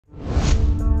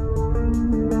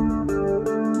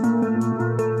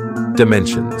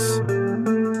Dimensions.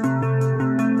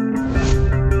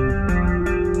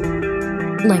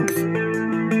 Length.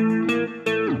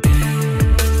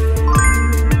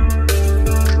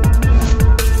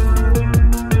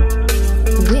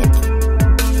 Width.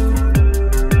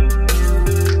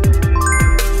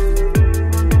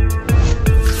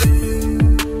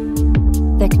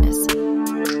 Thickness.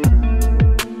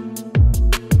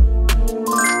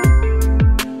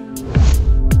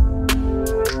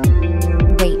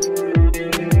 Weight.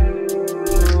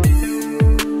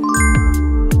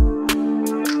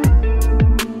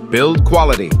 Build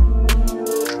quality.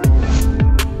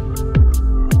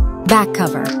 Back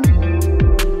cover.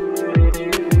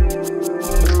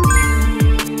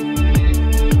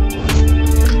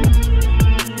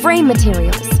 Frame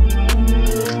materials.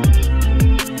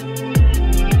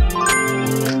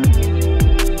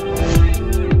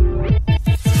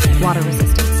 Water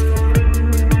resistance.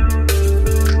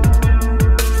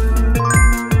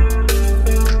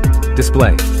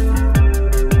 Display.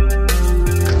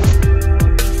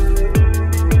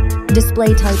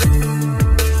 Display type.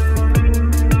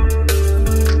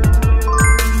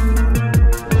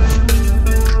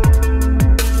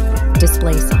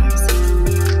 Display size.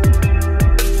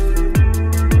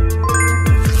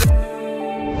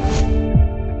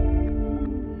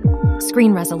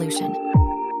 Screen resolution.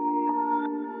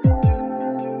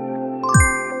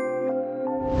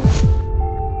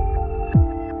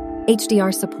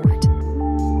 HDR support.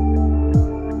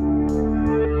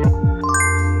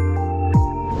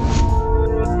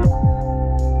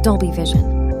 Dolby Vision.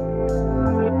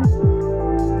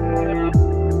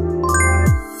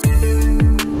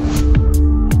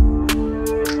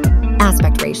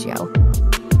 Aspect ratio.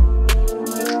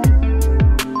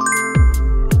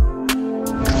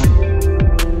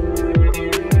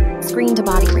 Screen to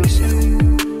body ratio.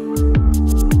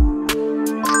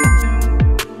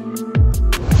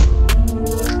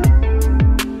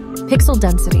 Pixel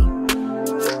density.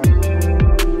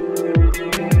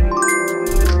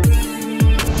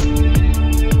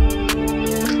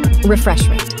 Refresh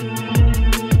rate.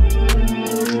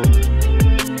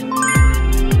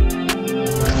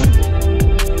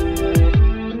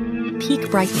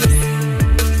 Peak brightness.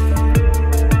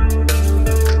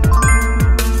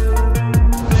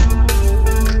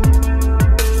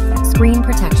 Screen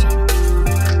protection.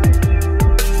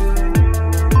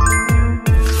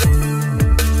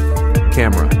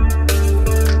 Camera.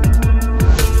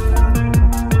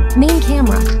 Main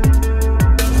camera.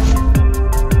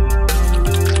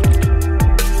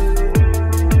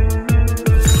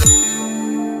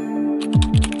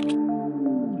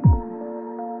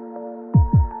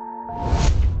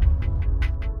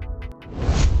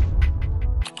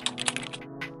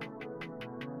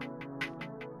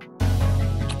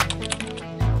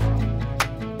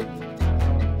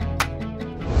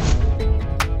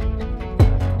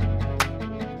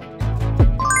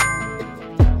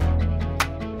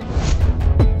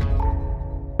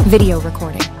 Video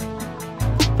recording.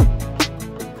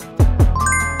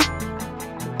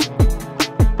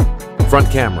 Front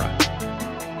camera.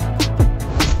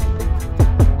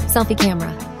 Selfie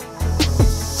camera.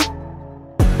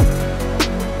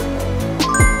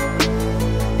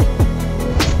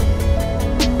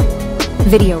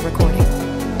 Video recording.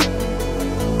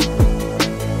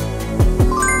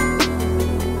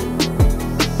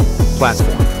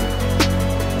 Platform.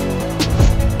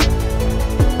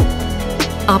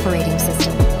 Operating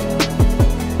system.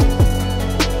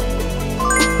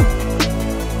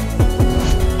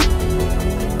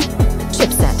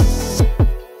 Chipset.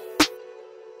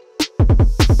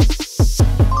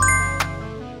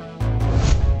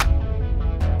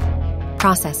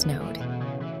 Process node.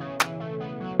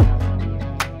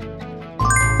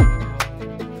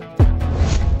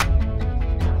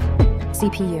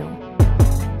 CPU.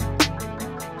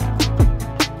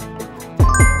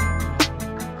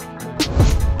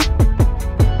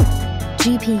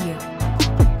 GPU.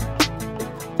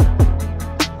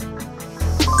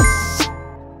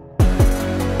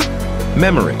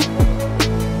 Memory.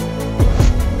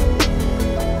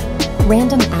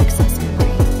 Random access memory.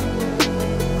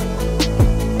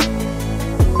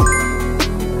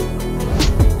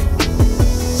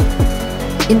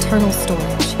 Internal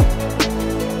storage.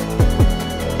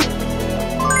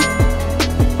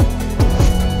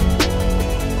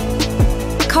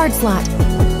 Card slot.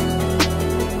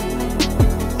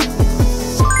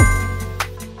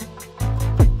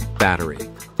 Battery.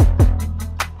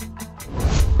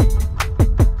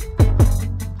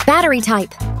 Battery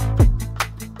type.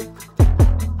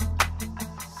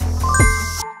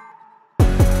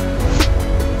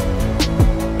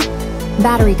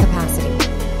 Battery capacity.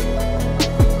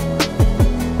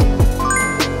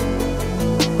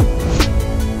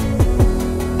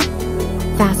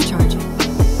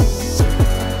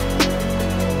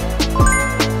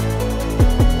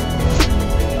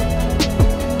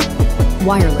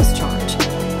 Wireless charge.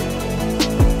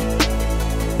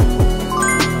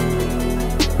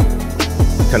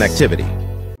 Connectivity.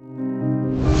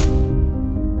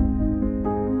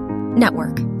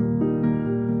 Network.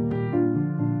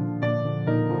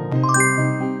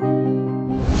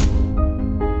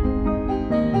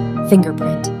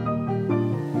 Fingerprint.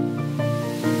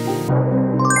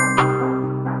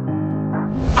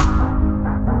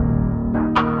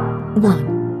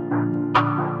 One.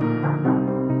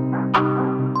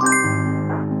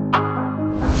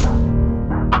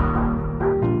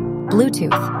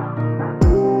 Bluetooth.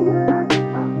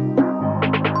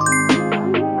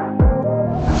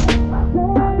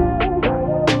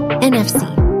 NFC.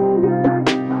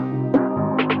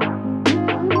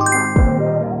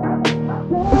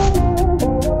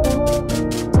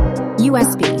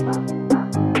 USB.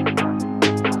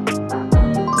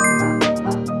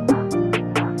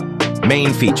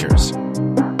 Main features.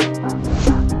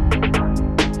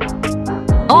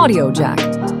 Audio jack.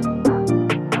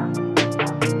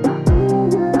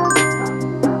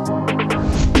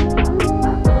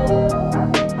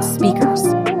 Speakers.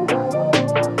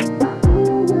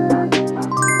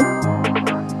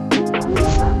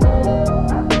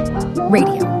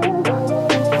 Radio.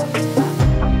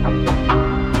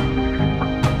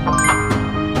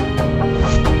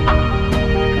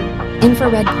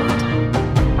 Infrared port.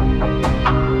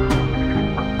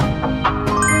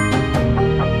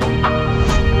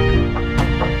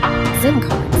 SIM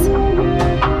cards.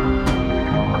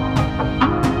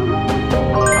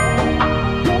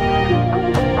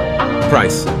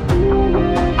 Price.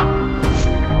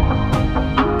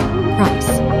 Price.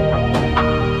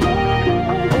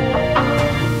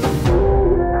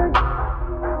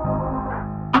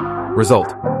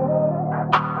 Result.